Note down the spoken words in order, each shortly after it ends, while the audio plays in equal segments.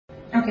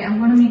Okay, I'm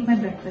going to make my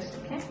breakfast,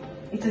 okay?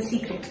 It's a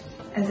secret.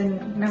 As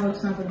in, now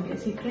it's not going to be a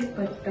secret,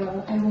 but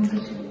I won't be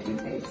sharing it with you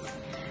guys.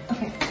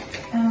 Okay.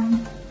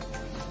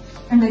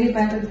 I'm very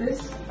bad at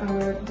this.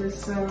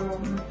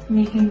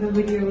 Making the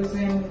videos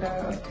and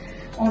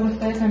all of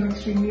that, I'm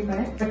extremely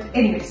bad. But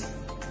anyways,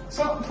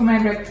 so for my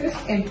breakfast,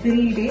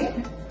 every day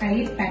I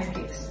eat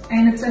pancakes.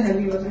 And it's a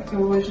healthy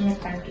version of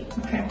pancake.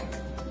 Okay.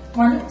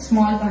 1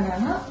 small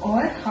banana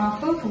or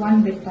half of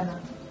 1 big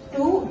banana.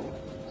 2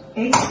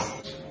 eggs,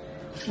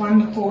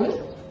 1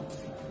 whole,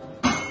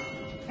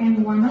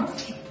 and 1 of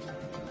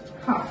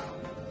half.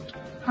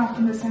 Half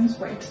in the sense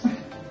white.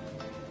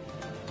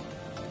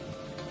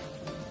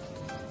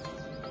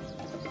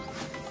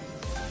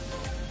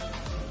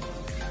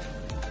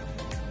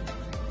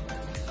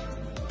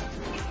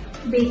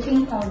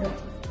 Baking powder.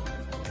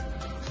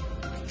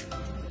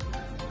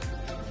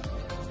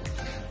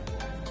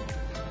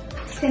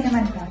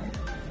 Cinnamon powder.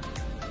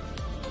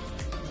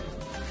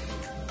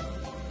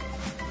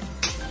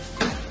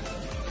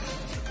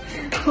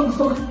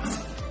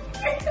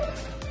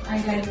 I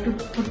like to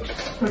put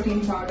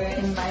protein powder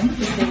in mine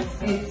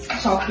because it's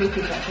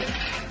chocolatey butter.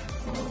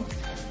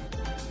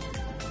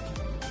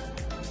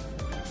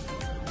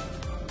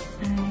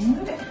 And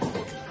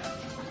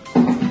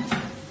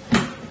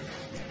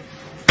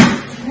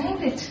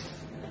grind it.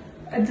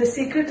 The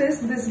secret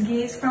is this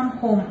ghee is from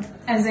home,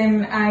 as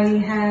in I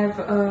have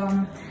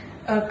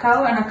a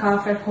cow and a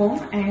calf at home,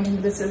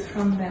 and this is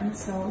from them.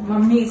 So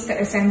mummy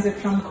sends it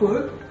from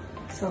Kurg.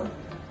 So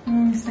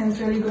smells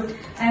really good,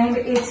 and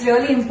it's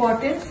really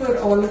important for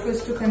all of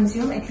us to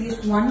consume at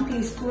least 1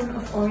 teaspoon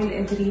of oil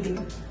every day.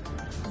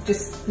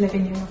 Just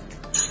letting you know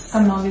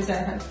some knowledge I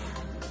have.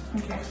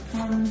 Okay.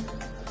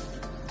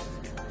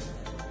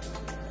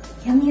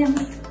 Yummy,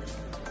 yummy.